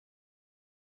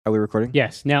Are we recording?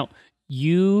 Yes. Now,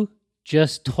 you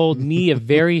just told me a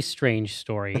very strange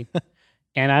story,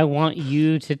 and I want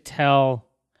you to tell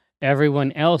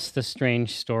everyone else the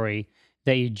strange story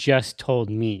that you just told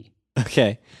me.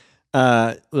 Okay.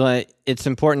 Well, it's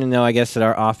important to know, I guess, that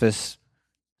our office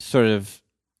sort of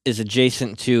is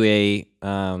adjacent to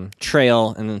a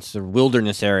trail, and it's a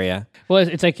wilderness area. Well,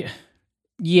 it's like,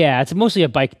 yeah, it's mostly a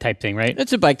bike type thing, right?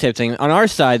 It's a bike type thing. On our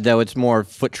side, though, it's more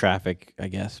foot traffic, I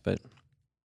guess. But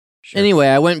Sure. anyway,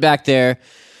 I went back there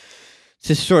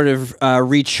to sort of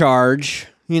recharge.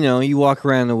 You know, you walk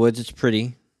around the woods, it's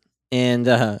pretty. And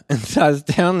so I was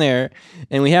down there,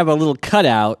 and we have a little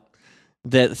cutout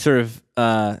that sort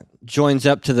of joins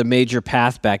up to the major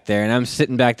path back there. And I'm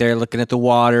sitting back there looking at the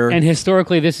water. And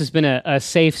historically, this has been a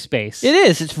safe space. It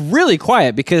is. It's really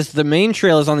quiet because the main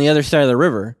trail is on the other side of the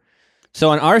river. So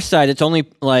on our side, it's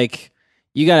only like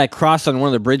you got to cross on one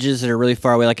of the bridges that are really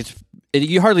far away. Like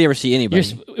you hardly ever see anybody.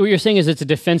 What you're saying is it's a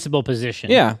defensible position.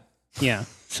 Yeah. Yeah.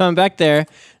 So I'm back there.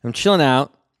 I'm chilling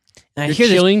out. And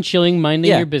You're chilling,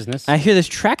 minding your business. I hear this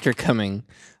tractor coming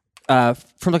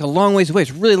from like a long ways away.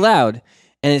 It's really loud.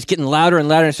 And it's getting louder and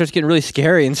louder, and it starts getting really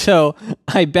scary. And so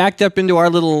I backed up into our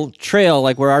little trail,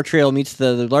 like where our trail meets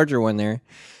the larger one there.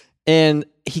 And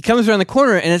he comes around the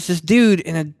corner, and it's this dude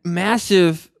in a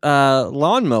massive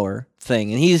lawnmower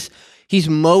thing. And he's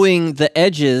mowing the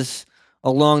edges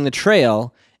along the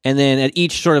trail. And then at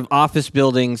each sort of office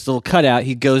building's little cutout,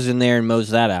 he goes in there and mows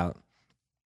that out.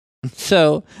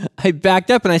 So I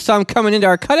backed up, and I saw him coming into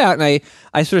our cutout, and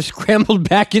I sort of scrambled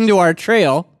back into our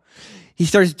trail. He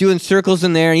starts doing circles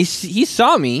in there, and he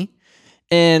saw me,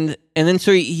 and then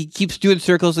so he keeps doing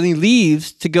circles, and he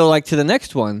leaves to go like to the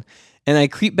next one, and I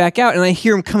creep back out, and I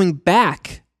hear him coming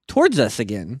back towards us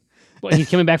again. What, he's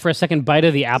coming back for a second bite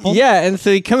of the apple? Yeah, and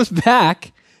so he comes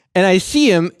back, and I see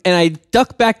him, and I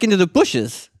duck back into the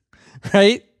bushes,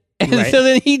 right? And so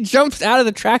then he jumps out of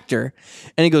the tractor,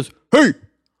 and he goes, "Hey,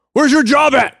 where's your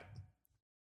job at?"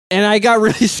 And I got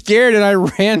really scared, and I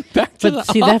ran back to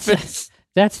the office.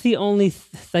 That's the only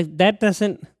that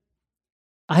doesn't.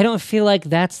 I don't feel like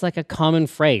that's like a common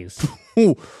phrase.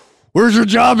 Where's your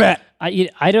job at?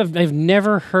 I've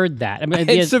never heard that. I mean,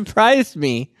 it surprised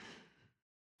me.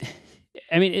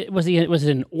 I mean, was it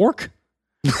an orc?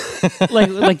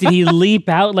 like did he leap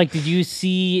out? Like, did you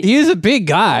see? He was a big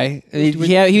guy.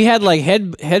 He had like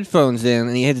headphones in,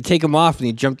 and he had to take them off, and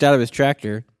he jumped out of his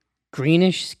tractor.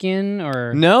 Greenish skin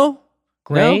or no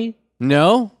gray?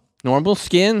 No, normal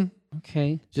skin.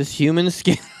 Okay. Just human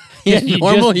skin.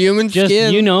 Normal human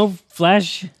skin. Just,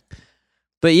 flesh.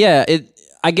 But yeah,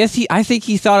 I think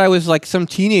he thought I was like some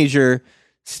teenager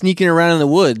sneaking around in the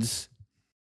woods.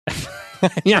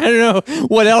 I don't know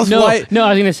what else. No, I was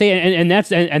gonna say, and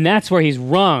that's where he's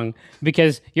wrong,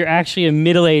 because you're actually a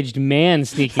middle-aged man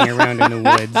sneaking around in the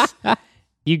woods.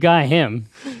 You got him.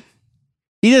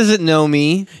 He doesn't know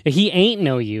me. He ain't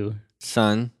know you,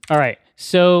 son. All right,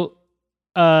 so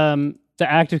the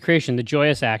act of creation, the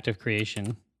joyous act of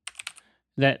creation,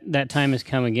 that time has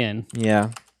come again. Yeah.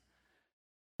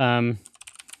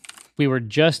 We were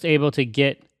just able to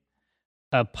get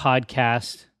a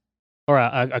podcast or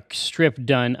a strip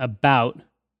done about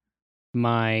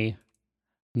my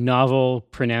novel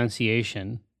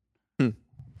pronunciation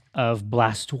of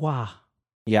Blastois.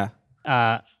 Yeah.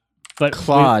 But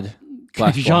Claude.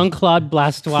 Jean-Claude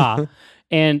Blastois.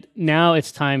 And now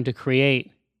it's time to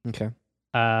create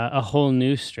a whole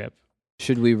new strip.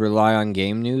 Should we rely on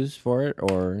game news for it,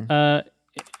 or?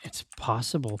 It's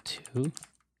possible to.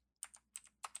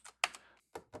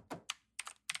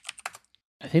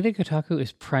 I think that Kotaku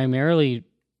is primarily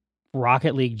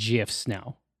Rocket League GIFs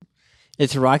now.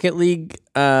 It's Rocket League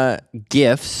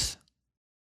GIFs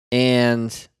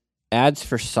and ads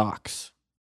for socks.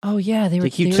 Oh yeah, they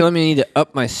keep telling me I need to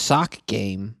up my sock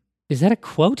game. Is that a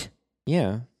quote?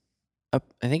 Yeah.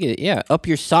 Up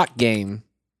your sock game.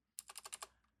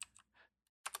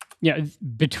 Yeah,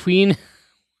 between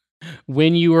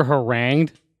when you were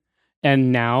harangued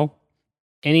and now,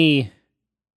 any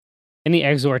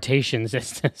exhortations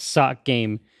as to sock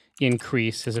game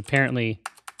increase has apparently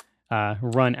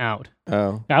run out.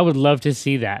 Oh. I would love to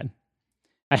see that.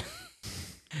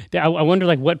 I wonder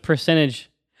like what percentage,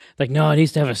 like, no, it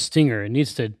needs to have a stinger. It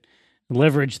needs to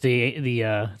leverage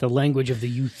the language of the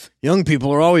youth. Young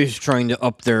people are always trying to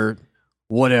up their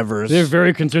whatevers. They're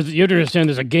very concerned. You have to understand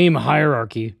there's a game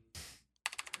hierarchy.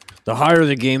 The higher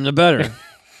the game, the better.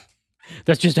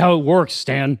 That's just how it works,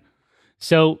 Stan.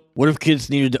 So, what if kids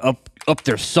needed to up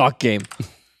their sock game?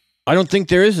 I don't think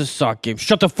there is a sock game.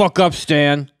 Shut the fuck up,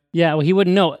 Stan. Yeah, well, he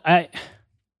wouldn't know.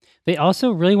 They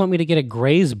also really want me to get a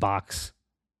Graze box.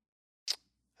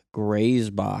 Graze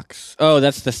box. Oh,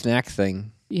 that's the snack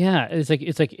thing. Yeah, it's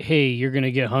like, hey, you're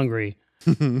gonna get hungry.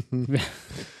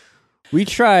 We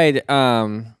tried.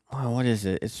 What is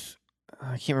it?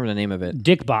 I can't remember the name of it.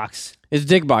 Dick box. It's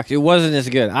Dick Box. It wasn't as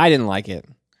good. I didn't like it.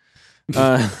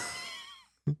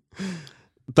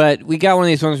 But we got one of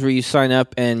these ones where you sign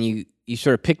up and you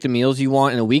sort of pick the meals you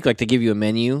want in a week. Like they give you a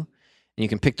menu, and you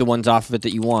can pick the ones off of it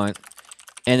that you want.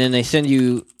 And then they send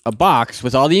you a box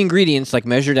with all the ingredients, like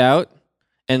measured out,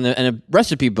 and a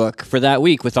recipe book for that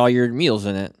week with all your meals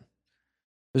in it.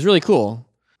 It was really cool.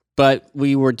 But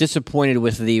we were disappointed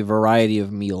with the variety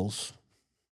of meals.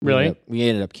 Really? We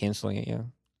ended up canceling it, yeah.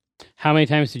 How many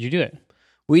times did you do it?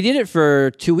 We did it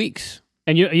for 2 weeks.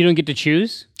 And you don't get to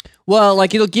choose? Well,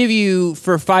 like it'll give you,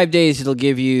 for 5 days, it'll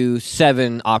give you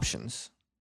 7 options.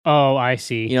 Oh, I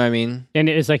see. You know what I mean? And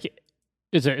it's like,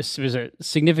 there's a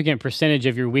significant percentage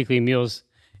of your weekly meals,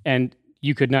 and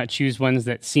you could not choose ones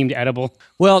that seemed edible.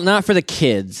 Well, not for the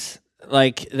kids.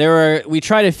 Like we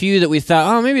tried a few that we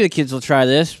thought, oh, maybe the kids will try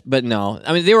this, but no.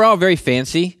 I mean, they were all very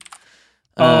fancy.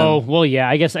 Well, yeah.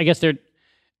 I guess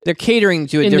they're catering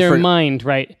to a in different their mind,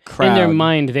 right? crowd. In their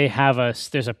mind, they have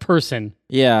there's a person.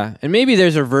 Yeah, and maybe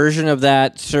there's a version of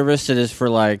that service that is for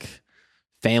like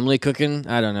family cooking.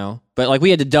 I don't know, but like we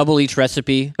had to double each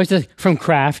recipe. What's this? From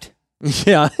Kraft?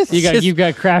 Yeah, You've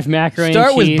got Kraft macaroni.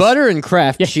 Start and cheese. with butter and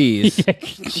Kraft cheese. Yeah,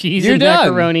 cheese You're and done.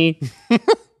 macaroni.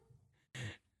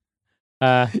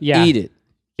 Yeah. Eat it.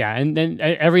 Yeah, and then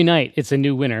every night it's a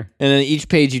new winner. And then each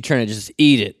page you turn it, just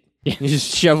eat it. Yeah. You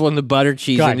just shoveling the butter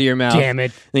cheese God into your mouth. Damn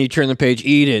it. Then you turn the page,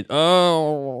 eat it.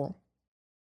 Oh.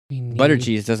 Butter cheese.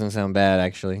 cheese doesn't sound bad,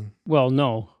 actually. Well,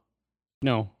 no.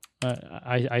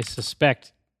 I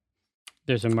suspect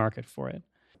there's a market for it.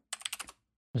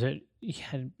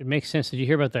 Yeah, it makes sense. Did you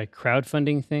hear about that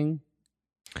crowdfunding thing?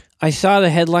 I saw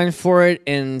the headline for it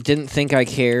and didn't think I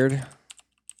cared.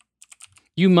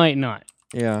 You might not.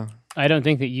 Yeah. I don't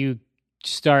think that you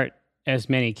start as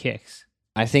many kicks.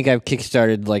 I think I've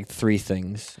kickstarted like 3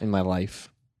 things in my life.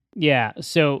 Yeah,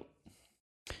 so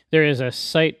there is a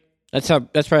site. That's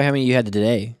probably how many you had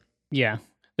today. Yeah,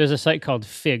 there's a site called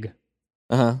Fig.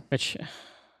 Uh-huh. Which,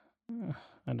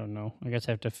 I don't know. I guess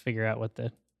I have to figure out what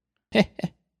the...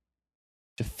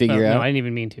 To figure out? No, I didn't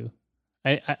even mean to.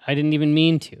 I didn't even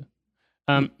mean to.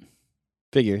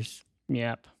 Figures.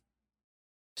 Yep.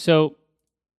 So...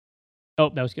 Oh,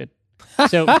 that was good.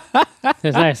 So that's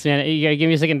nice, man. You gotta give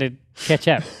me a second to catch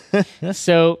up.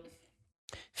 So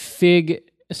Fig,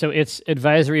 so its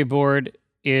advisory board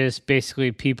is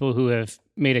basically people who have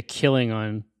made a killing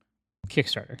on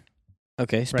Kickstarter.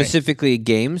 Okay, specifically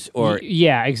games or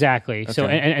yeah, exactly. Okay. So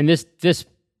and this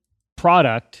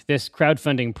product, this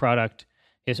crowdfunding product,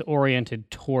 is oriented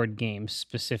toward games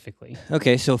specifically.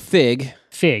 Okay, so Fig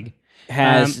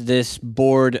has this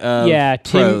board of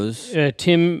pros.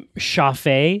 Tim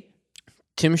Chaffee.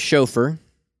 Tim Schofer.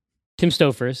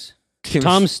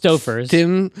 Tom Stoffers.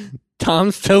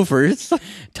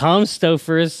 Tom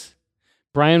Stoffers.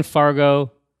 Brian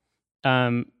Fargo,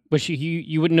 which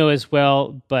you wouldn't know as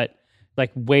well, but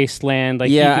like Wasteland.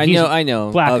 Like I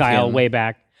know. Black Isle way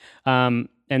back. And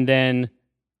then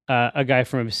a guy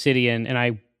from Obsidian, and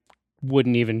I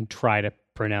wouldn't even try to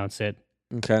pronounce it.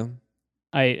 Okay.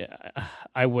 I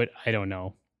don't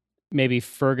know. Maybe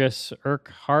Fergus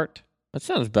Urquhart. That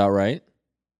sounds about right.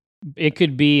 It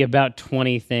could be about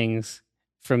 20 things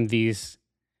from these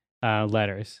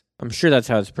letters. I'm sure that's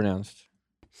how it's pronounced.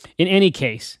 In any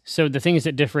case, so the things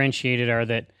that differentiate it are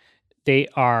that they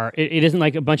are, it isn't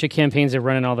like a bunch of campaigns that are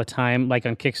running all the time, like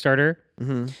on Kickstarter.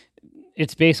 Mm-hmm.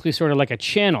 It's basically sort of like a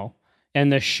channel,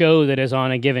 and the show that is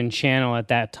on a given channel at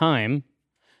that time,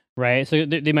 right? So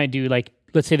they might do like,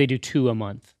 let's say they do 2 a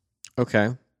month. Okay.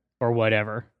 Or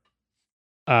whatever.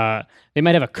 They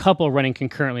might have a couple running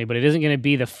concurrently, but it isn't going to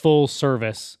be the full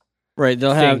service. Right.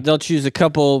 They'll choose a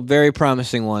couple very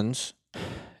promising ones.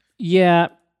 Yeah.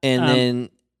 And then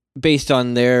based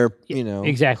on their,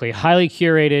 Exactly. Highly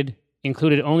curated,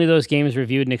 included only those games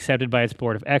reviewed and accepted by its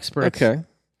board of experts. Okay.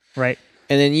 Right.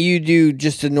 And then you do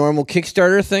just a normal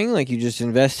Kickstarter thing, like you just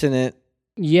invest in it.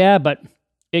 Yeah, but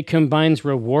it combines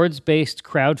rewards-based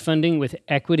crowdfunding with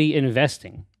equity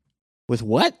investing. With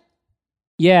what?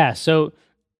 Yeah, so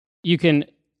you can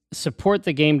support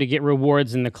the game to get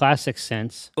rewards in the classic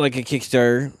sense. Like a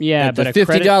Kickstarter. Yeah, at but the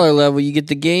 $50 level, you get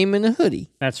the game and a hoodie.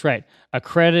 That's right.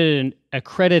 Accredited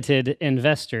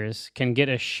investors can get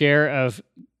a share of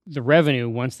the revenue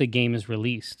once the game is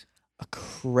released.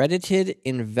 Accredited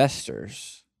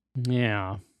investors?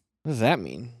 Yeah. What does that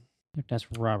mean?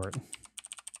 That's Robert.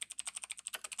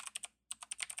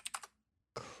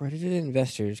 Accredited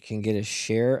investors can get a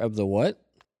share of the what?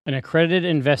 An accredited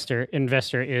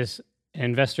investor is an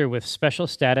investor with special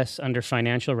status under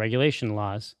financial regulation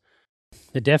laws.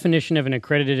 The definition of an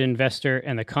accredited investor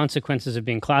and the consequences of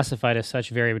being classified as such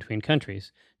vary between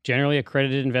countries. Generally,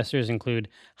 accredited investors include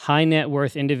high net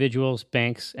worth individuals,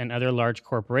 banks, and other large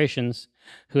corporations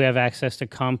who have access to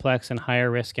complex and higher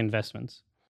risk investments.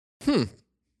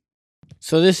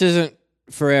 So this isn't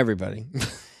for everybody.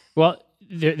 Well,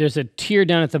 there's a tier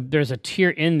down at there's a tier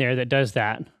in there that does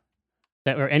that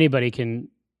where anybody can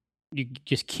you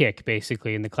just kick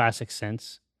basically in the classic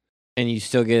sense. And you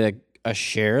still get a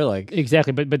share, like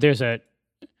exactly. But there's I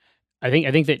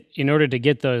think that in order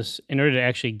to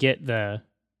actually get the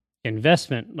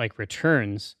investment like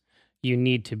returns, you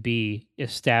need to be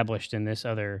established in this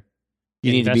other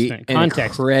investment context.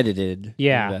 An accredited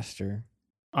investor.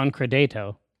 On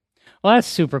Credato. Well, that's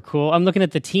super cool. I'm looking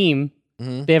at the team.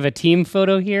 Mm-hmm. They have a team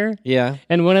photo here. Yeah.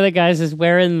 And one of the guys is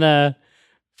wearing the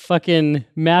fucking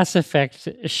Mass Effect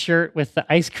shirt with the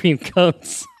ice cream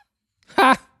cones.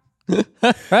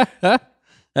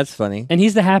 That's funny. And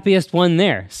he's the happiest one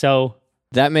there. So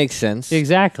that makes sense.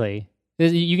 Exactly.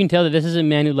 You can tell that this is a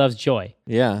man who loves joy.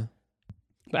 Yeah.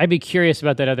 I'd be curious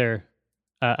about that other,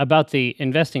 about the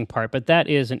investing part, but that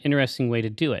is an interesting way to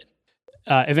do it.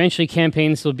 Eventually,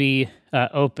 campaigns will be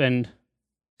opened.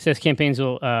 It says campaigns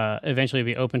will eventually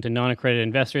be open to non-accredited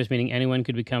investors, meaning anyone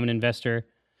could become an investor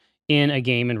in a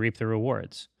game and reap the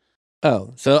rewards.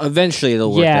 Oh, so eventually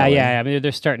it'll work that way. Yeah. I mean,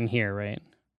 they're starting here, right?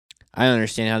 I don't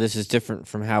understand how this is different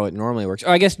from how it normally works.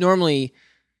 Oh, I guess normally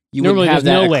you wouldn't have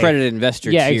that accredited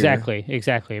investor tier. Yeah,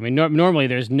 exactly. I mean, normally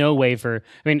there's no way for...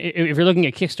 I mean, if you're looking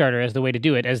at Kickstarter as the way to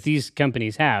do it, as these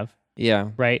companies have,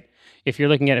 right? If you're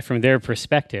looking at it from their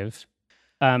perspective,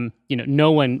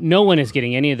 no one is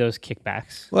getting any of those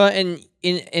kickbacks. Well, and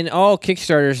in all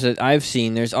Kickstarters that I've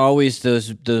seen, there's always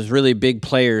those really big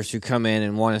players who come in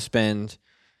and want to spend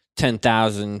 $10,000,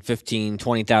 $15,000,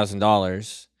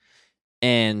 $20,000,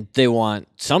 and they want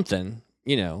something.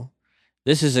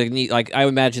 This is a neat. Like I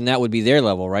imagine that would be their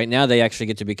level, right? Now they actually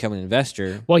get to become an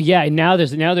investor. Well, yeah. Now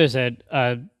there's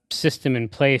a system in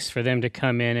place for them to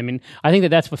come in. I mean, I think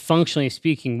that's what, functionally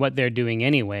speaking, what they're doing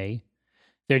anyway.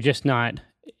 They're just not.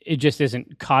 It just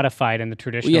isn't codified in the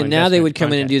traditional. Well, yeah, now they would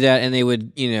come in and do that, and they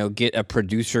would, get a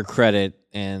producer credit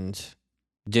and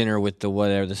dinner with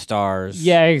the stars.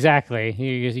 Yeah, exactly.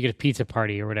 You get a pizza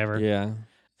party or whatever. Yeah,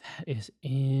 that is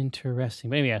interesting.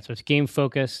 But anyway, so it's game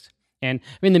focused, and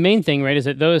I mean the main thing, right, is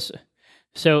that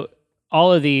so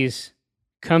all of these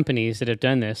companies that have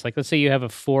done this, like let's say you have a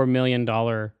 $4 million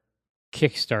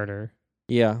Kickstarter.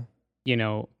 Yeah.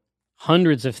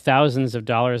 Hundreds of thousands of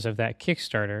dollars of that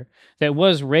Kickstarter that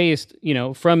was raised,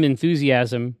 from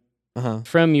enthusiasm,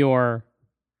 from your,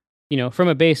 from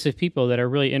a base of people that are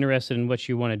really interested in what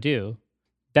you want to do.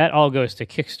 That all goes to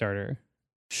Kickstarter.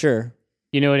 Sure.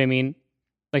 You know what I mean?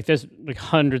 Like there's like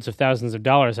hundreds of thousands of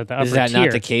dollars at the upper tier. Is that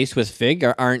not the case with Fig?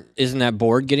 Isn't that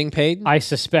board getting paid? I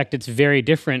suspect it's very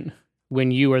different when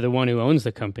you are the one who owns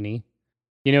the company.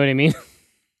 You know what I mean?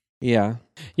 Yeah.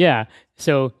 Yeah.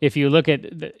 So if you look at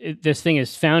this thing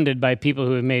is founded by people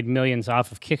who have made millions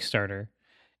off of Kickstarter.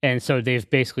 And so they've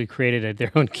basically created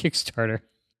their own Kickstarter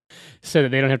so that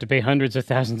they don't have to pay hundreds of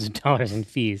thousands of dollars in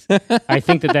fees. I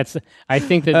think that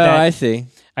I see.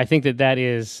 I think that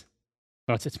is,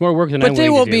 well, it's more work than But they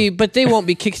won't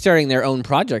be kickstarting their own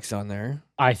projects on there.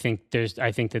 I think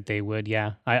that they would,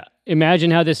 yeah.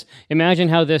 Imagine how this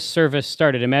service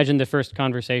started. Imagine the first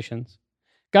conversations.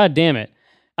 God damn it.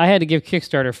 I had to give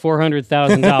Kickstarter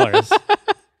 $400,000.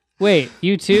 Wait,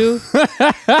 you too?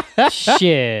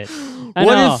 Shit.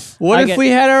 What if we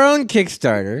had our own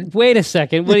Kickstarter? Wait a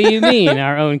second. What do you mean,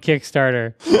 our own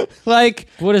Kickstarter? Like,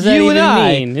 what does that even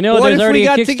mean? What there's if already we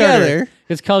got a Kickstarter. Together?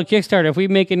 It's called Kickstarter. If we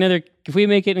make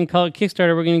it and call it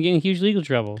Kickstarter, we're going to get in huge legal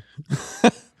trouble.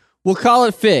 We'll call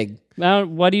it Fig. Now,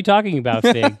 what are you talking about,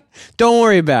 Fig? Don't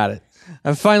worry about it.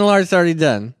 Our final art's already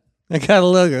done. I got a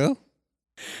logo.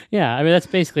 Yeah, I mean, that's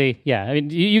basically, yeah. I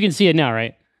mean, you can see it now,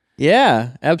 right?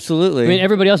 Yeah, absolutely. I mean,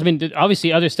 everybody else,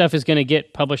 obviously other stuff is going to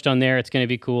get published on there. It's going to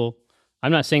be cool.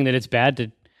 I'm not saying that it's bad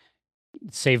to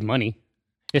save money,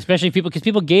 especially because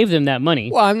people gave them that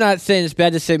money. Well, I'm not saying it's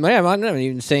bad to save money. I'm not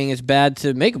even saying it's bad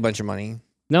to make a bunch of money.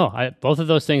 No, both of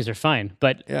those things are fine.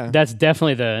 But that's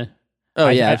definitely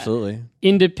absolutely.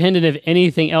 Independent of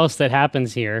anything else that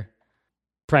happens here,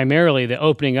 primarily the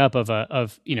opening up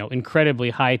of incredibly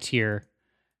high tier,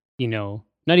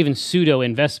 not even pseudo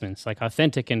investments, like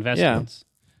authentic investments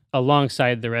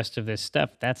alongside the rest of this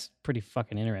stuff. That's pretty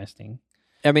fucking interesting.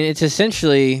 I mean, it's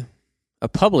essentially a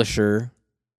publisher.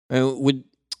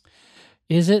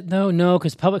 Is it though? No,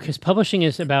 because publishing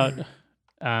is about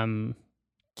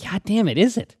God damn it,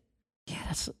 is it? Yeah,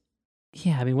 that's.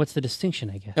 Yeah, I mean, what's the distinction?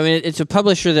 I guess. I mean, it's a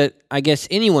publisher that I guess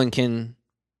anyone can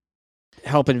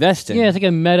help invest in. Yeah, it's like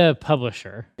a meta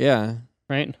publisher. Yeah.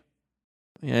 Right.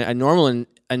 Yeah, a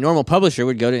normal publisher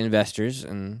would go to investors,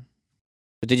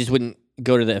 but they just wouldn't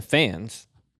go to the fans.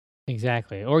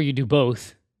 Exactly. Or you do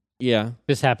both. Yeah.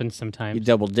 This happens sometimes. You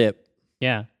double dip.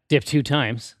 Yeah. Dip 2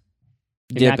 times.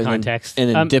 In Dip that context.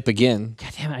 And then dip again.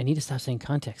 God damn it, I need to stop saying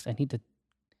context. I need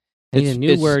a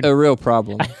new word. It's a real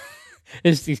problem.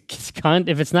 If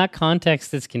it's not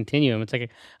context, it's continuum. It's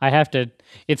like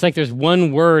it's like there's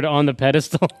one word on the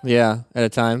pedestal. Yeah, at a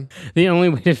time. The only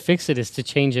way to fix it is to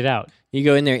change it out. You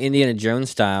go in there Indiana Jones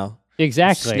style.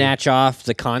 Exactly. Snatch off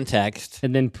the context.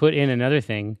 And then put in another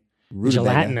thing.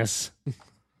 Gelatinous.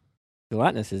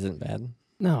 Gelatinous isn't bad.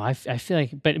 No, I feel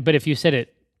like, but if you said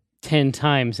it 10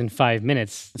 times in 5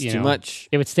 minutes, it's too much.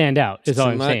 It would stand out, is all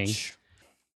I'm saying.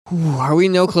 Ooh, are we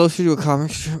no closer to a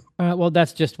comic strip? Well,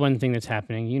 that's just one thing that's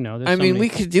happening. We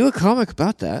could do a comic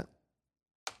about that.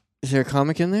 Is there a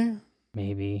comic in there?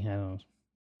 Maybe.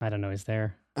 I don't know. Is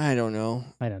there? I don't know.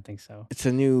 I don't think so. It's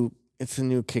a new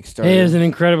Kickstarter. It is an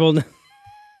incredible.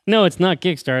 No, it's not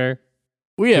Kickstarter.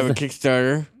 We have a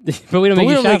Kickstarter, but we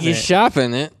don't make you shop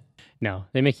in it. No,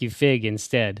 they make you fig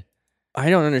instead. I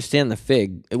don't understand the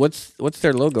fig. What's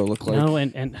their logo look like? No,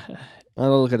 and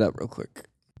I'll look it up real quick.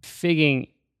 Figging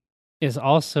is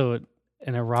also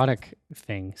an erotic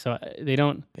thing, so they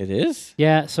don't. It is?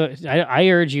 Yeah. So I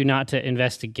urge you not to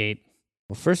investigate.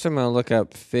 Well, first I'm gonna look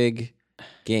up Fig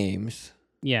Games.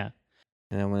 Yeah.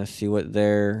 And I'm gonna see what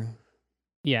their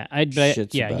Yeah,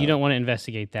 shit's about. You don't want to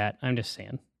investigate that. I'm just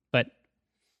saying.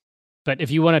 But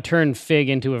if you want to turn fig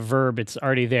into a verb, it's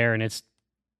already there, and it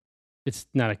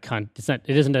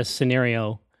isn't a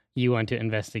scenario you want to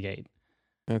investigate.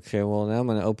 Okay, well now I'm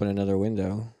gonna open another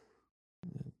window.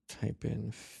 Type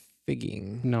in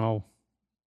figging. No.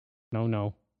 And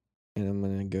I'm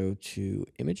gonna go to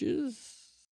images.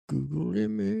 Google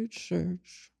image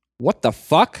search. What the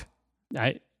fuck?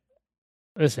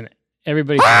 Listen,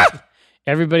 everybody's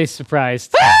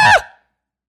surprised.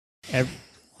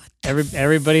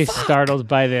 Everybody's startled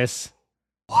by this.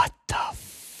 What the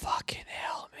fucking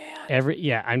hell, man?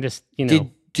 I'm just,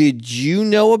 Did you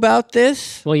know about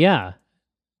this? Well, yeah.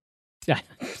 I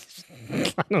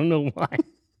don't know why.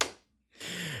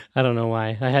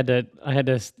 I had to.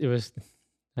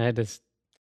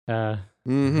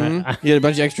 Mm-hmm. You had a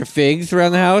bunch of extra figs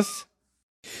around the house?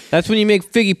 That's when you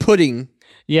make figgy pudding.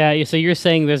 Yeah, so you're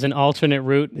saying there's an alternate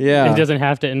route? Yeah. It doesn't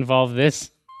have to involve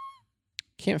this?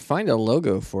 Can't find a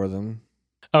logo for them.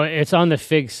 Oh, it's on the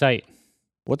Fig site.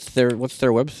 What's their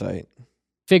website?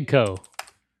 Figco.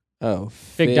 Oh,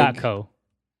 Fig.co.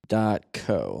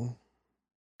 .co.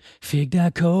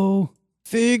 Fig.co.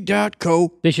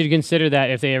 Fig.co. They should consider that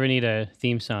if they ever need a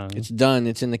theme song. It's done.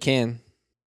 It's in the can.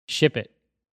 Ship it.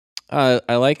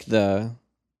 I like the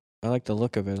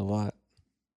look of it a lot.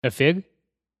 A fig?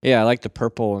 Yeah, I like the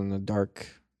purple and the dark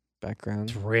background.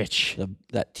 It's rich.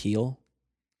 That teal.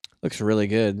 Looks really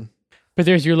good. But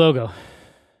there's your logo.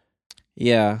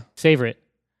 Yeah. Savor it.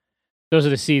 Those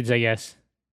are the seeds, I guess.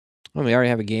 Oh, we already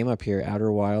have a game up here,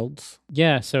 Outer Wilds.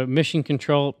 Yeah, so Mission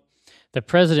Control. The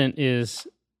president is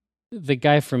the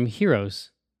guy from Heroes.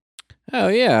 Oh,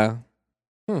 yeah.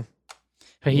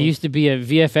 He used to be a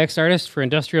VFX artist for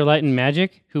Industrial Light and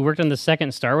Magic who worked on the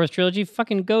second Star Wars trilogy.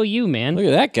 Fucking go you, man. Look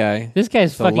at that guy. This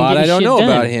guy's That's fucking a lot getting I don't shit know done.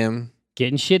 about him.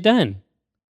 Getting shit done.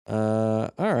 All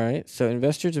right. So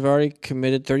investors have already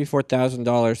committed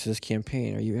 $34,000 to this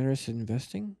campaign. Are you interested in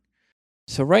investing?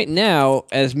 So right now,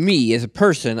 as a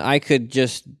person, I could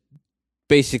just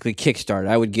basically kickstart.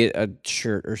 I would get a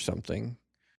shirt or something.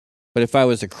 But if I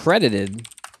was accredited,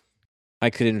 I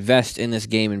could invest in this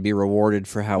game and be rewarded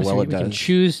for how well it does.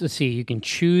 You can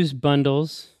choose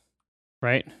bundles,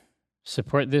 right?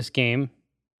 Support this game.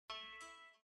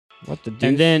 What the deuce?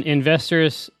 And then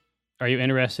investors, are you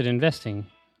interested in investing?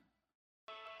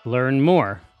 Learn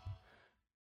more.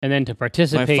 And then to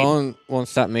participate. My phone won't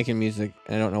stop making music,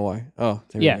 and I don't know why. Oh,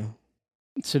 there we go.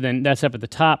 So then that's up at the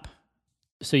top.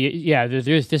 So this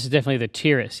is definitely the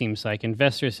tier, it seems like.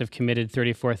 Investors have committed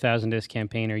 $34,000 to this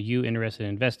campaign. Are you interested in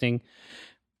investing?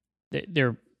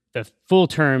 They're the full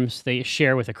terms they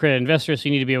share with accredited investors, so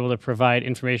you need to be able to provide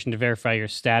information to verify your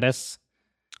status.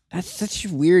 That's such a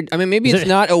weird... I mean, maybe it's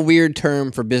not a weird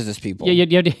term for business people. Yeah,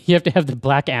 you have to have the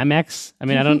black Amex. I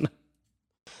mean, I don't...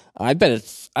 I bet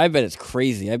it's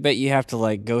crazy. I bet you have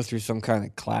to go through some kind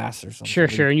of class or something.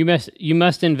 Sure. And you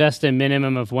must invest a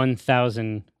minimum of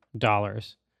 $1,000.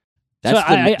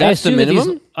 That's the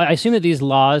minimum? I assume that these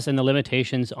laws and the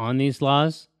limitations on these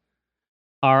laws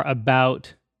are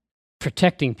about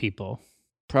protecting people.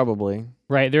 Probably.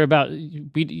 right? They're about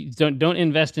don't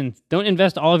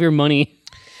invest all of your money.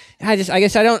 I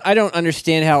guess I don't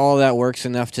understand how all that works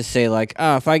enough to say like,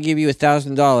 if I give you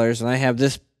 $1,000 and I have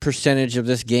this percentage of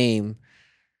this game,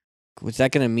 was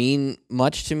that going to mean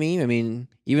much to me? I mean,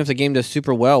 even if the game does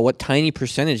super well, what tiny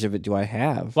percentage of it do I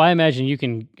have? Well, I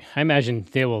imagine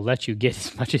they will let you get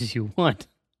as much as you want.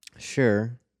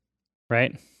 Sure.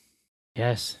 Right?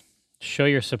 Yes. Show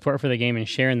your support for the game and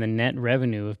share in the net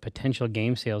revenue of potential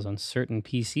game sales on certain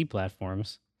PC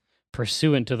platforms,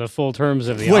 pursuant to the full terms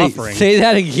of the offering. Say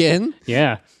that again?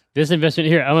 Yeah. This investment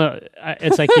here,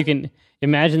 it's like you can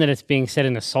imagine that it's being said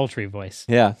in a sultry voice.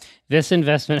 Yeah. This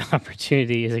investment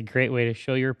opportunity is a great way to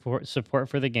show your support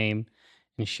for the game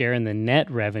and share in the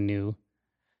net revenue.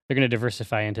 They're going to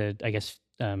diversify into, I guess,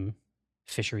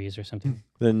 fisheries or something.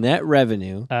 The net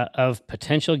revenue of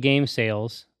potential game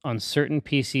sales on certain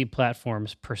PC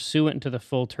platforms pursuant to the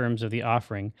full terms of the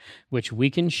offering, which we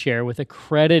can share with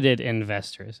accredited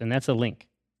investors. And that's a link.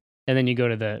 And then you go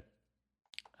to the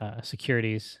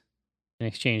Securities and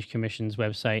Exchange Commission's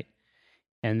website,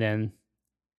 and then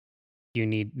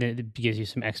it gives you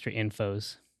some extra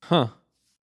infos. Huh.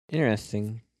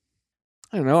 Interesting.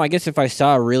 I don't know. I guess if I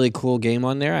saw a really cool game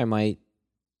on there, I might.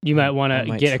 You might want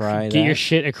to get your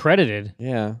shit accredited.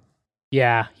 Yeah.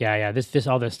 Yeah. This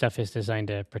all this stuff is designed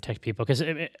to protect people, because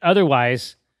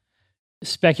otherwise,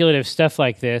 speculative stuff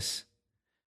like this,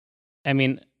 I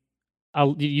mean,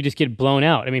 you just get blown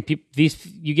out. I mean,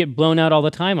 you get blown out all the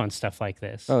time on stuff like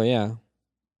this. Oh yeah,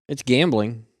 it's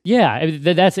gambling. Yeah,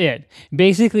 that's it.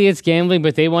 Basically, it's gambling,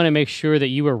 but they want to make sure that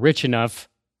you are rich enough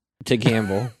to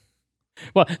gamble.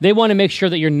 Well, they want to make sure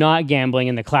that you're not gambling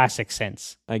in the classic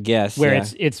sense, I guess, where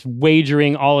it's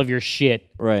wagering all of your shit.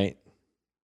 Right.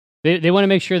 They want to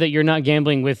make sure that you're not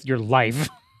gambling with your life.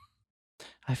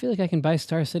 I feel like I can buy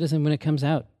Star Citizen when it comes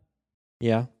out.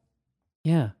 Yeah.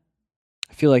 Yeah.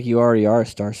 I feel like you already are a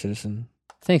Star Citizen.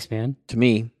 Thanks, man. To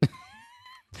me.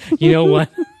 You know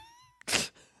what?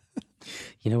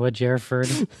 You know what,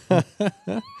 Jerriford?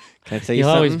 Can I tell you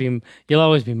something? You'll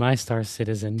always be my Star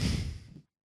Citizen.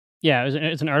 Yeah,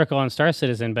 it's an article on Star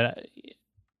Citizen, but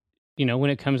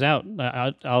when it comes out,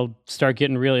 I'll start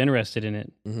getting really interested in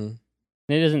it. Mm-hmm.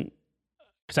 And it isn't,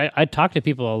 because I talk to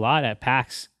people a lot at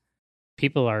PAX.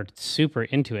 People are super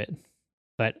into it,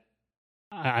 but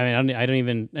I don't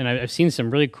even. And I've seen some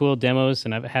really cool demos,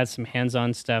 and I've had some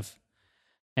hands-on stuff,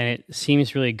 and it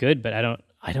seems really good. But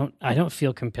I don't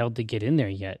feel compelled to get in there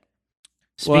yet.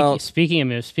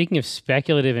 Speaking of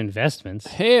speculative investments,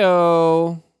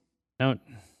 heyo.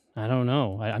 I don't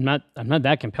know. I'm not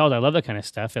that compelled. I love that kind of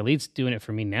stuff. Elite's doing it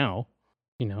for me now.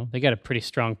 They got a pretty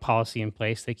strong policy in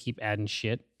place. They keep adding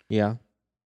shit. Yeah.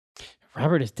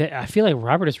 I feel like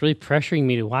Robert is really pressuring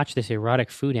me to watch this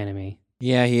erotic food anime.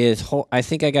 Yeah, he is. I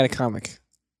think I got a comic.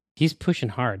 He's pushing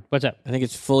hard. What's up? I think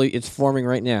it's forming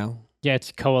right now. Yeah,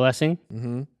 it's coalescing.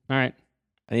 Mm-hmm. All right.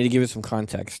 I need to give it some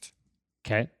context.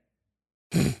 Okay.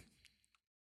 Did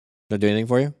I do anything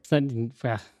for you?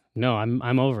 No,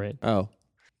 I'm over it. Oh.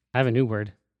 I have a new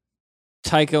word.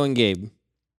 Tycho and Gabe.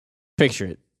 Picture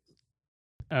it.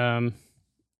 I'm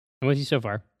with you so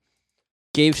far.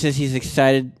 Gabe says he's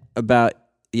excited about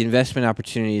the investment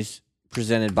opportunities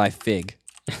presented by Fig.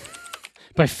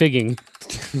 By figging.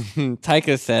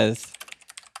 Tycho says,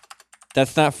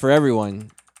 that's not for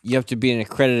everyone. You have to be an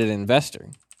accredited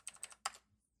investor.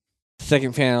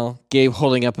 Second panel, Gabe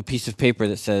holding up a piece of paper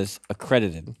that says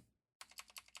accredited.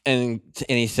 And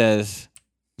he says,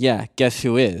 yeah, guess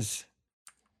who is?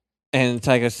 And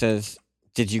Tycho says,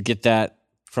 did you get that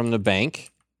from the bank?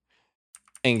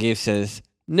 And Gabe says,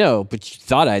 no, but you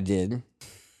thought I did.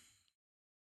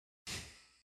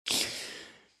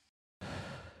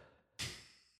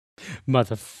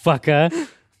 Motherfucker.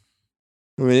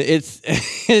 I mean, it's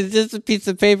just a piece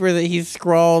of paper that he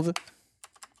scrawled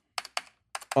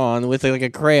on with like a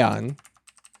crayon.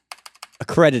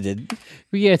 Accredited.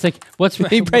 Yeah, it's like, what's...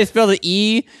 He probably spelled it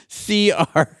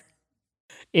E-C-R.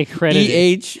 Accredited.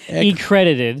 E-H.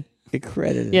 Accredited.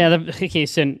 Accredited. Yeah, okay,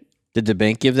 so... Did the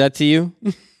bank give that to you?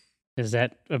 Is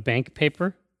that a bank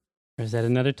paper? Or is that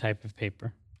another type of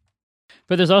paper?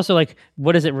 But there's also like,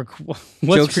 what is it?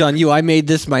 Joke's on you. I made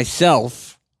this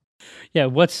myself. Yeah,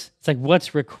 what's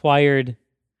required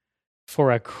for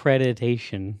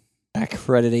accreditation?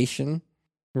 Accreditation?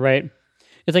 Right.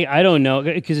 It's like, I don't know,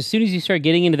 because as soon as you start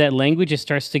getting into that language, it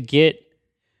starts to get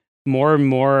more and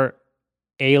more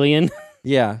alien.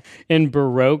 Yeah. And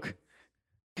Baroque.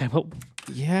 God,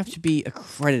 you have to be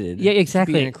accredited. Yeah,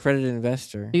 exactly. You have to be an accredited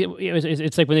investor.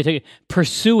 It's like when they take it,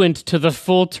 pursuant to the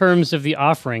full terms of the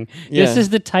offering. Yeah. This is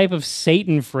the type of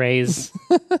Satan phrase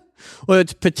Well,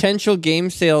 it's potential game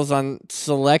sales on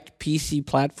select PC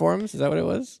platforms. Is that what it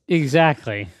was?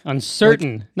 Exactly.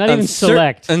 Uncertain. Not even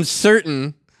select.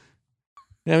 Uncertain.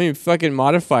 How many fucking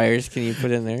modifiers can you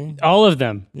put in there? All of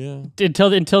them. Yeah.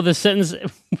 Until the sentence,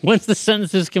 once the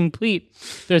sentence is complete,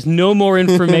 there's no more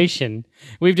information.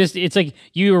 It's like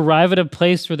you arrive at a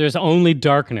place where there's only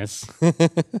darkness.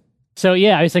 So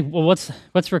yeah, I was like, well,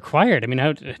 what's required? I mean,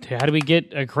 how do we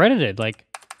get accredited? Like,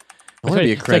 I want to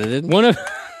be accredited. Like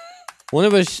one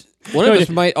of us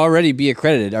might already be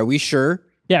accredited. Are we sure?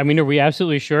 Yeah, I mean, are we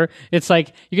absolutely sure? It's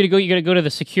like you gotta go to the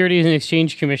Securities and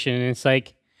Exchange Commission, and it's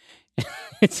like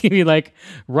it's gonna be like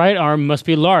right arm must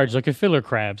be large, like a fiddler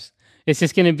crab's. It's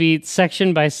just gonna be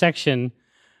section by section,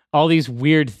 all these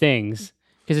weird things.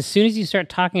 Because as soon as you start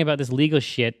talking about this legal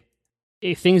shit,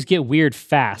 things get weird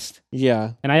fast.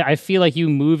 Yeah. And I feel like you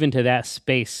move into that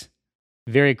space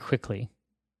very quickly.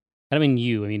 I don't mean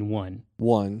you, I mean one.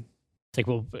 It's like,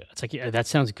 well, yeah, that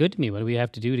sounds good to me. What do we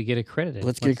have to do to get accredited?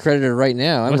 Let's get accredited right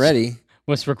now. I'm ready.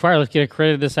 What's required? Let's get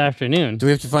accredited this afternoon. Do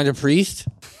we have to find a priest?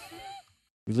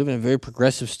 We live in a very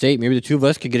progressive state. Maybe the two of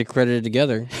us could get accredited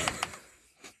together.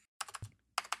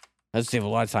 That'd save a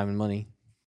lot of time and money.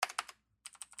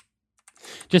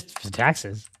 Just for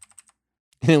taxes.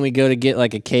 And then we go to get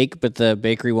like a cake, but the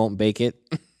bakery won't bake it.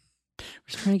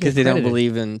 Because they don't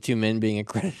believe in two men being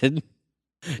accredited.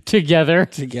 Together.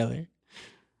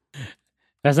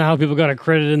 That's not how people got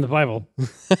accredited in the Bible.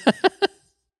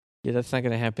 Yeah, that's not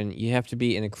going to happen. You have to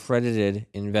be an accredited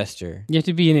investor. You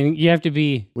have to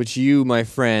be. Which you, my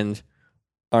friend,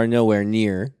 are nowhere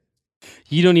near.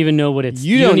 You don't even know what it's.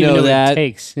 You don't even know that. What it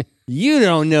takes. You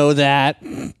don't know that.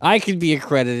 I could be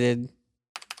accredited.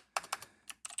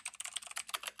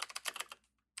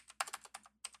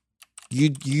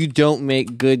 You don't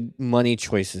make good money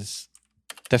choices.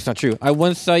 That's not true. I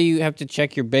once saw you have to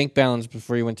check your bank balance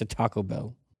before you went to Taco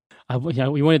Bell.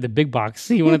 We wanted the big box.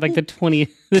 You wanted like the 20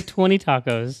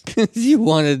 tacos. Because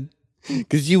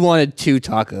you wanted 2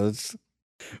 tacos.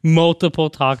 Multiple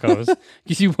tacos.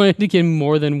 Because you wanted to get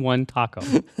more than one taco.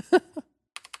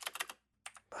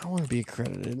 I want to be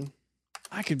accredited.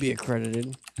 I could be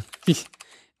accredited.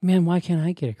 Man, why can't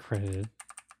I get accredited?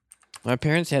 My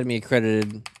parents had me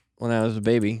accredited when I was a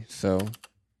baby, so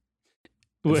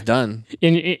it's done.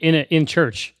 In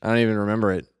church. I don't even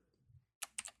remember it.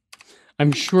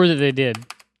 I'm sure that they did.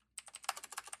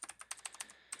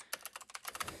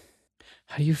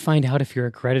 How do you find out if you're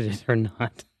accredited or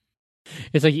not?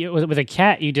 It's like with a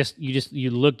cat, you just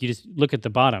look at the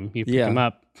bottom. You pick them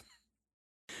up,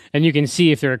 and you can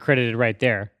see if they're accredited right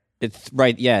there. It's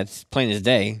right. Yeah, it's plain as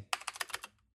day.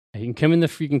 You can come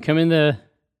in the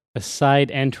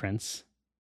side entrance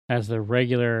as the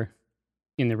regular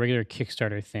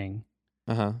Kickstarter thing.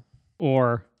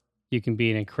 Or you can be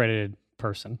an accredited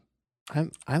person.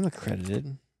 I'm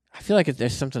accredited. I feel like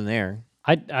there's something there.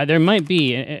 There might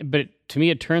be, but to me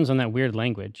it turns on that weird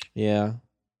language. Yeah.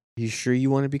 You sure you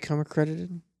want to become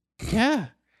accredited? Yeah.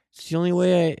 It's the only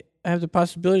way I have the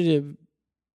possibility to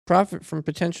profit from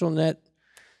potential net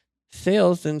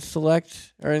sales and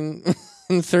select or in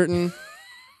certain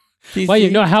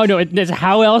PC. Well,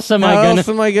 how else am I gonna? How else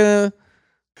am I gonna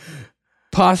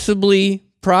possibly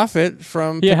profit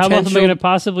from? Yeah, how else am I gonna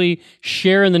possibly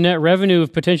share in the net revenue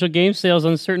of potential game sales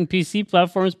on certain PC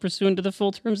platforms pursuant to the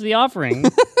full terms of the offering?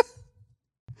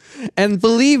 And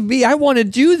believe me, I want to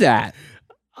do that.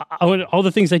 I want all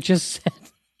the things I just said,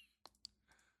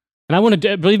 and I want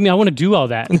to believe me. I want to do all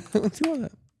that. Let's do all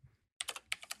that.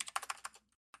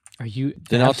 Are you?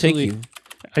 Then I'll take you.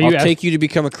 I'll take you to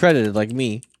become accredited like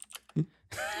me.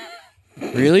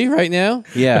 Really? Right now?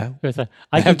 Yeah.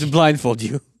 I have to blindfold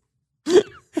you.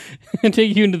 And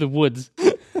take you into the woods.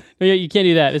 No, yeah, you can't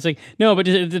do that. It's like, no, but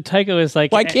the Tycho is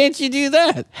like... Why can't you do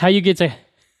that? How you get to...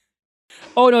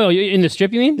 Oh, no, in the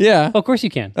strip, you mean? Yeah. Oh, of course you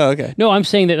can. Oh, okay. No, I'm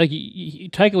saying that like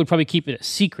Tycho would probably keep it a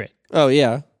secret. Oh,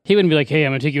 yeah. He wouldn't be like, hey,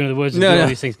 I'm going to take you into the woods and do all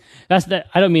these things. I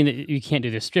don't mean that you can't do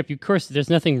the strip. Of course, there's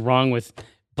nothing wrong with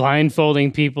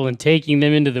blindfolding people and taking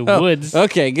them into the woods.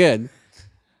 Okay, good.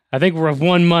 I think we're of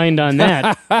one mind on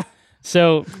that.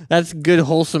 So that's good,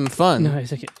 wholesome fun. No,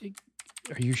 it's like,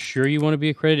 are you sure you want to be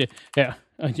accredited? Yeah,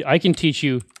 I can teach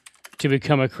you to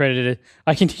become accredited.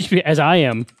 I can teach you as I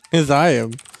am. As I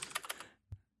am.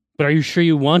 But are you sure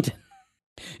you want it?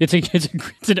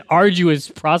 It's an arduous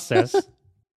process.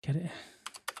 Get it?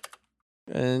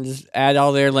 And just add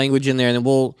all their language in there, and then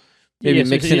we'll maybe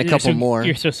mix in a couple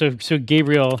more. So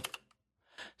Gabriel.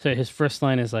 So his first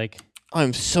line is like,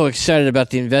 I'm so excited about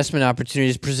the investment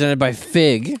opportunities presented by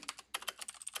Fig.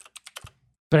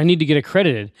 But I need to get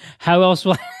accredited. How else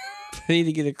will I... ready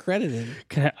to get accredited.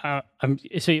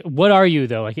 So what are you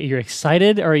though? Like you're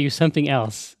excited, or are you something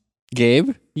else?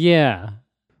 Gabe? Yeah,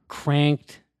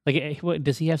 cranked. Like, what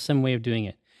does he have some way of doing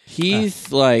it? He's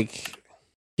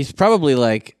he's probably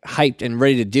like hyped and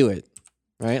ready to do it,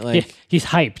 right? Like, yeah, he's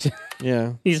hyped.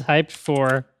 yeah, He's hyped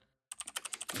for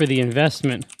the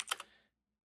investment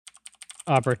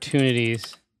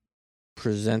opportunities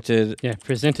presented. Yeah,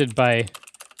 presented by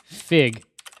Fig.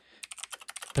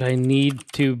 But I need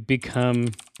to become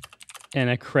an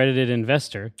accredited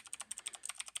investor.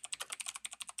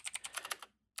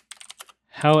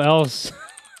 How else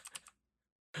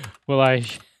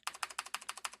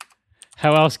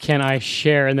how else can I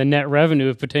share in the net revenue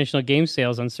of potential game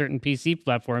sales on certain PC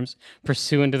platforms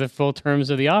pursuant to the full terms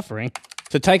of the offering?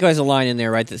 So Tycho has a line in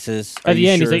there, right, that says, At the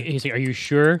end, sure? he's like, are you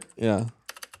sure? Yeah.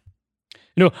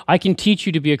 No, I can teach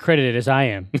you to be accredited as I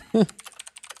am.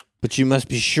 But you must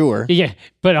be sure. Yeah,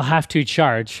 but I'll have to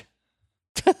charge.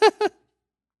 But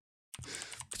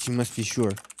you must be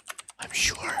sure. I'm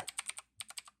sure.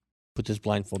 Put this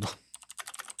blindfold on.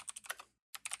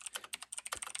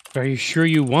 Are you sure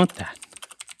you want that?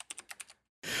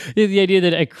 The idea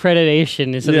that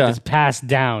accreditation is something that's passed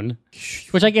down,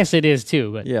 which I guess it is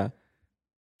too. But yeah,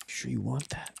 sure you want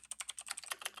that?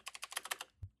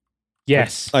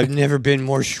 Yes, I've never been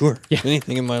more sure of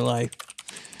anything in my life.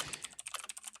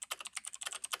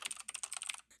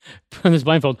 Put on this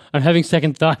blindfold. I'm having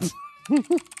second thoughts.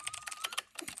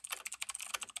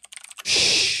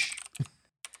 Shh.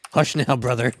 Hush now,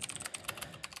 brother.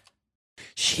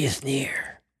 She is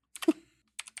near.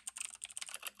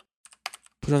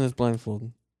 Put on this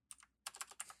blindfold.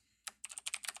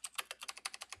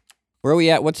 Where are we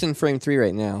at? What's in frame 3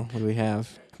 right now? What do we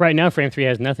have? Right now, frame 3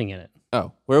 has nothing in it.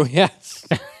 Oh, where are we at?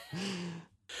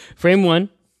 Frame 1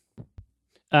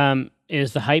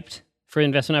 is the hyped for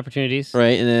investment opportunities.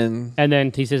 Right, and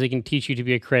then he says he can teach you to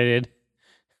be accredited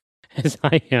as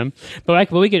I am. But I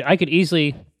could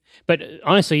easily. But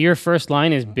honestly, your first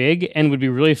line is big and would be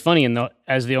really funny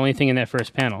as the only thing in that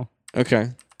first panel.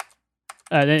 Okay.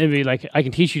 Then it'd be like, I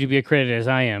can teach you to be accredited as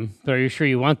I am. But are you sure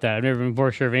you want that? I've never been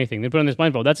more sure of anything. They put on this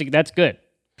blindfold. That's good.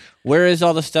 Where is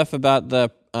all the stuff about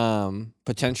the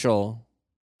potential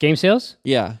game sales?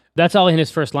 Yeah. That's all in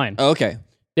his first line. Oh, okay.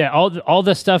 Yeah, all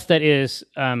the stuff that is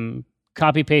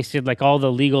copy pasted, like all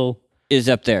the legal is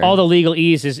up there. All the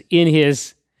legalese is in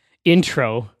his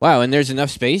intro. Wow, and there's enough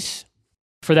space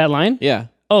for that line? Yeah.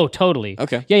 Oh, totally.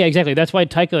 Okay. Yeah, exactly. That's why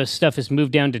Tycho's stuff is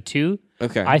moved down to 2.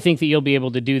 Okay. I think that you'll be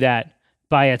able to do that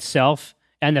by itself,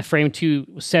 and the frame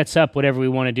 2 sets up whatever we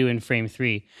want to do in frame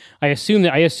 3. I assume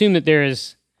that there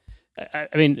is,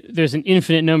 there's an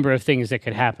infinite number of things that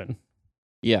could happen.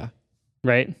 Yeah.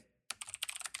 Right.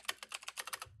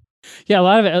 Yeah, a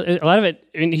lot of it.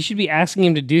 I mean, he should be asking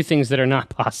him to do things that are not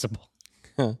possible.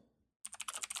 Huh.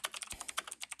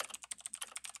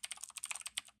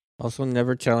 Also,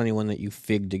 never tell anyone that you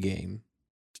figged a game.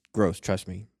 Gross, trust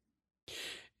me.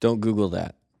 Don't Google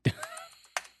that.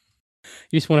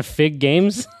 You just want to fig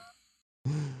games?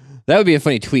 That would be a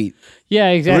funny tweet. Yeah,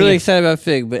 exactly. I'm really excited about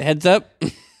fig, but heads up.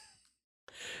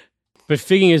 But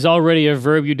figging is already a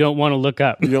verb you don't want to look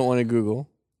up. You don't want to Google.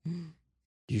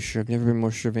 You sure? I've never been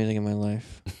more sure of anything in my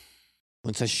life.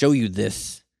 Once I show you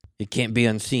this, it can't be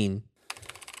unseen.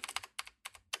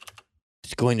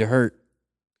 It's going to hurt.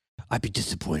 I'd be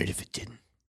disappointed if it didn't.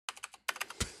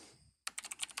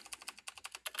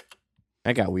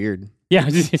 That got weird. Yeah,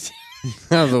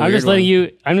 That was a I'm weird just letting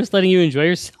one. I'm just letting you enjoy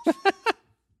yourself.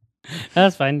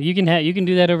 That's fine. You can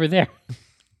do that over there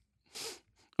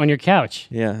on your couch.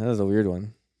 Yeah, that was a weird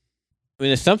one. I mean,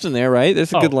 there's something there, right?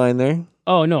 There's a good line there.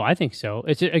 Oh no, I think so.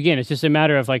 It's just a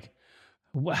matter of like,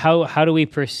 how do we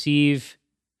perceive?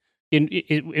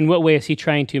 In what way is he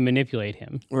trying to manipulate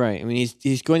him? Right. I mean,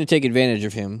 he's going to take advantage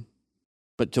of him,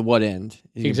 but to what end?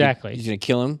 Exactly. He's going to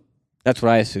kill him. That's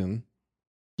what I assume.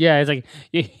 Yeah,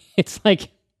 it's like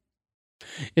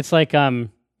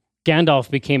Gandalf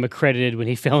became accredited when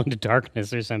he fell into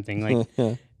darkness or something.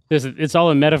 Like it's all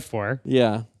a metaphor.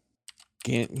 Yeah.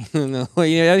 No,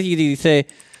 you say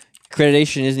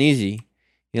accreditation isn't easy.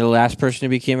 You know, the last person who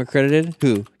became accredited?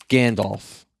 Who?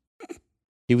 Gandalf.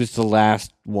 He was the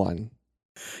last one.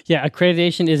 Yeah,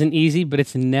 accreditation isn't easy, but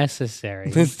it's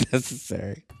necessary. It's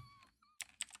necessary.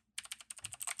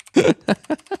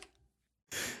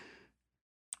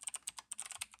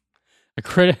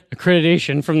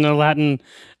 Accreditation from the Latin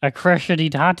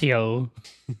accreditatio,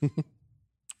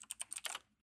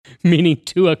 meaning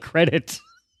to accredit.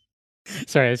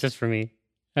 Sorry, it's just for me.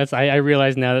 I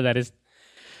realize now that is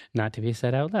not to be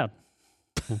said out loud.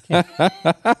 Okay.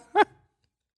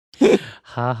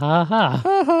 Ha ha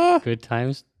ha. Good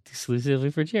times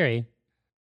exclusively for Jerry.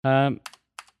 God,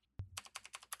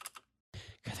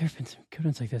 there have been some good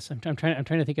ones like this. I'm trying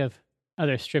to think of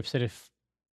other strips that have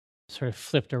sort of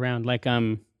flipped around, like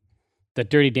the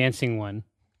Dirty Dancing one.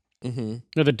 Mm-hmm.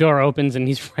 No, the door opens and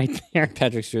he's right there.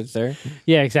 Patrick Stewart's there.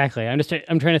 Yeah, exactly. I'm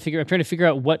trying to figure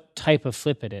out what type of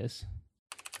flip it is.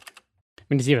 I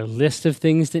mean, does he have a list of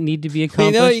things that need to be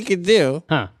accomplished? You know what you could do?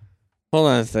 Huh? Hold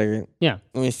on a second. Yeah.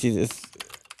 Let me see this.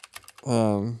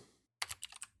 God,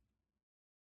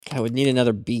 we need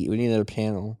another beat. We need another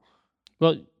panel.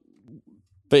 Well,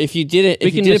 but if you did it,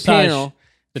 if you did a panel,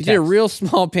 if you did a real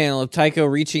small panel of Tycho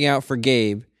reaching out for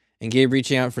Gabe and Gabe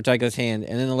reaching out for Tycho's hand,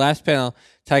 and then the last panel,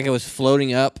 Tycho was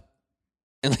floating up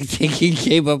and like taking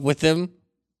Gabe up with him,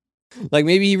 like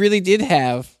maybe he really did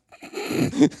have,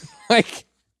 like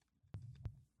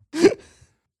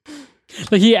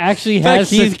he actually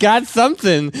has. Like he's got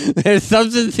something. There's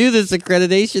something to this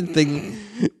accreditation thing.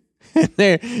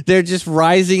 They're just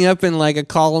rising up in like a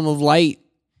column of light.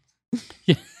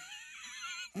 Yeah.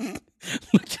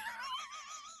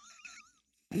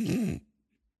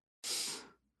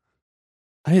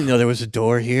 I didn't know there was a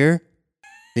door here.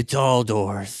 It's all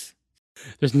doors.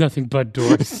 There's nothing but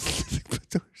doors. Nothing but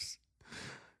doors.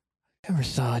 Never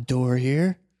saw a door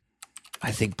here.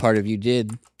 I think part of you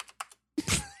did.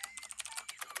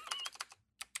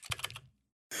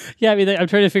 Yeah, I mean, I'm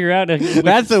trying to figure out.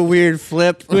 That's a weird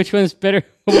flip. Which one's better?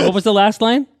 What was the last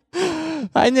line?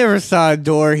 I never saw a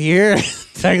door here.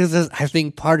 Tycho says, I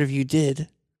think part of you did.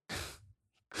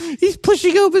 He's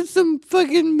pushing open some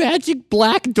fucking magic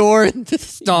black door into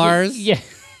stars. Yeah,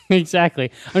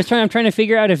 exactly. I'm trying to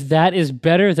figure out if that is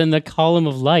better than the column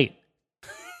of light.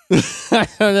 I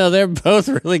don't know. They're both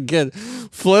really good.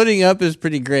 Floating up is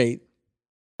pretty great.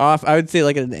 Off, I would say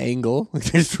like at an angle. Like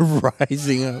they're just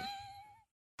rising up.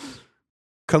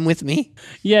 Come with me.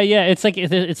 Yeah. It's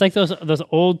like those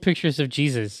old pictures of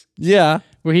Jesus. Yeah.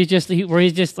 Where he's just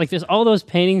like there's all those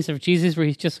paintings of Jesus where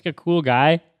he's just like a cool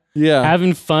guy. Yeah.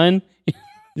 Having fun.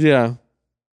 Yeah.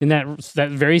 In that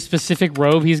very specific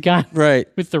robe he's got. Right.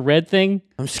 With the red thing.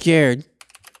 I'm scared.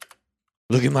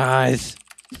 Look at my eyes.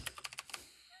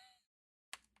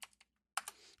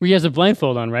 Where he has a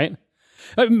blindfold on, right?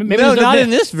 Maybe no, not in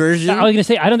this version. I was going to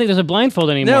say, I don't think there's a blindfold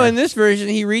anymore. No, in this version,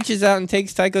 he reaches out and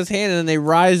takes Tycho's hand, and then they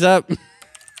rise up.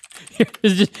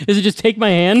 Is it just take my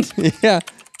hand? Yeah,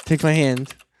 take my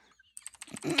hand.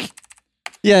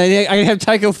 Yeah, I have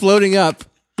Tycho floating up.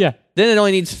 Yeah. Then it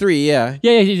only needs 3, yeah.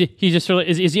 Yeah, he just sort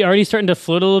of, is he already starting to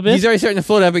float a little bit? He's already starting to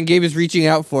float up, and Gabe is reaching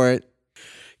out for it.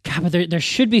 God, but there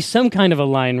should be some kind of a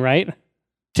line, right?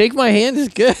 Take my hand is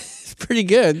good. It's pretty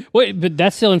good. Wait, but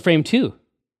that's still in frame 2.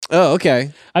 Oh,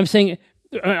 okay. I'm saying,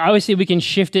 obviously we can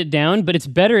shift it down, but it's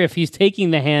better if he's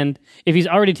taking the hand, if he's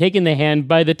already taken the hand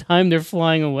by the time they're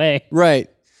flying away. Right.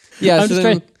 Yeah. I'm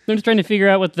just trying to figure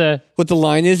out what the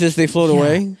line is as they float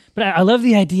away. But I love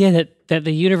the idea that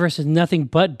the universe is nothing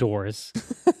but doors.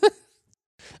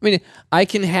 I mean, I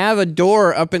can have a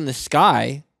door up in the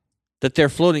sky that they're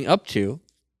floating up to.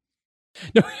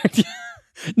 No,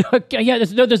 yeah,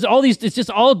 there's all these. It's just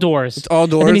all doors. It's all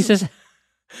doors. And then he says,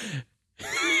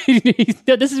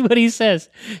 "This is what he says."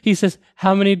 He says,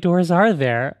 "How many doors are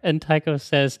there?" And Tycho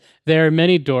says, "There are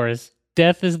many doors.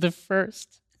 Death is the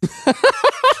first."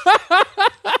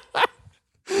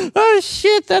 Oh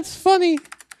shit, that's funny.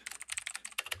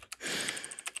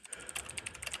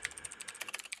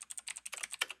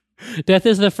 Death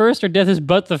is the first, or death is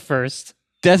but the first?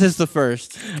 Death is the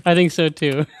first. I think so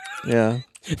too. Yeah.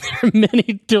 There are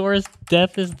many doors.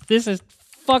 This is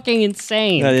fucking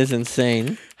insane. That is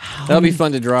insane. That'll be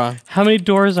fun to draw. How many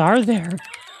doors are there?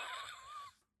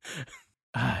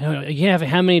 No, you can't have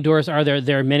how many doors are there?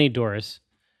 There are many doors.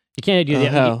 You can't do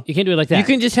that. You can't do it like that. You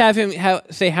can just have him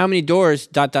say how many doors, ...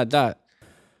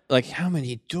 Like how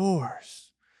many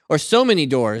doors? Or so many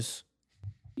doors.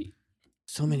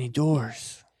 So many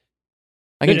doors.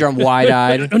 I can draw them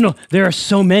wide-eyed. No, there are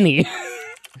so many.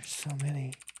 There's so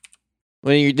many.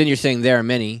 Well, then you're saying there are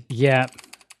many. Yeah.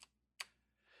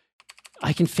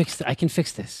 I can fix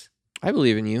this. I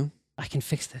believe in you. I can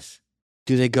fix this.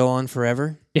 Do they go on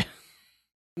forever? Yeah.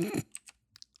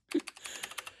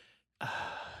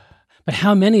 But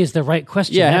how many is the right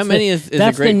question? Yeah, how many is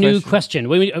that's a great the new question.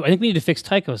 I think we need to fix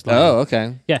Tycho's line. Oh,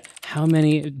 okay. Yeah. How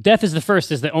many? Death is the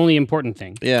first is the only important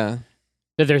thing. Yeah.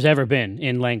 That there's ever been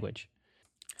in language.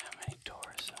 How many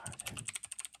doors are there?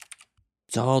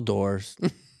 It's all doors.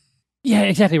 Yeah,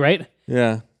 exactly right.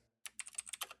 Yeah.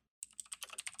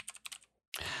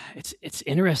 It's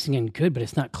interesting and good, but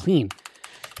it's not clean.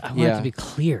 I want it to be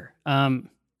clear. How many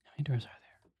doors are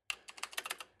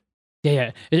there?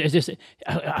 Yeah. It's just,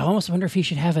 I almost wonder if he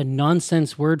should have a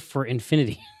nonsense word for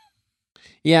infinity.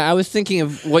 Yeah, I was thinking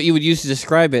of what you would use to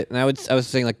describe it, and I was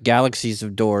saying like galaxies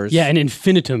of doors. Yeah, an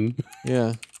infinitum.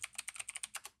 Yeah.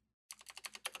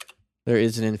 There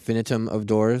is an infinitum of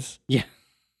doors. Yeah.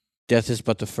 Death is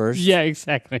but the first. Yeah,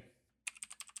 exactly.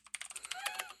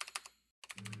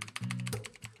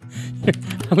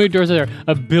 How many doors are there?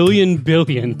 A billion.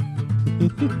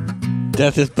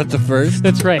 Death is but the first.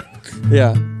 That's right.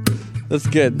 Yeah. That's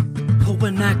good.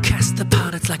 When I cast the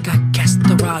pot, it's like I cast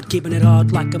the rod, keeping it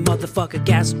hard like a motherfucker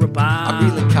gas robot. I'm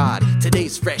reeling cod,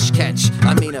 today's fresh catch.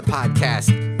 I mean a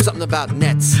podcast, something about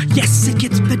nets. Yes, it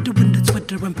gets better when it's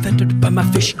winter. I'm fettered by my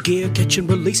fish gear, catch and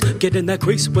release, get in that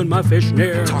crease when my fish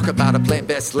near. Talk about a plant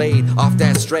best laid off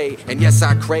that stray, and yes,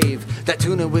 I crave that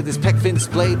tuna with his peck fin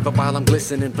splayed. But while I'm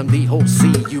glistening from the whole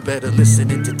sea, you better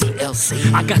listen into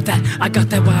TLC. I got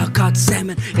that wild caught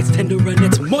salmon. It's tender and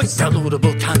it's moist.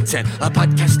 Downloadable content, a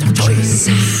podcast of choice.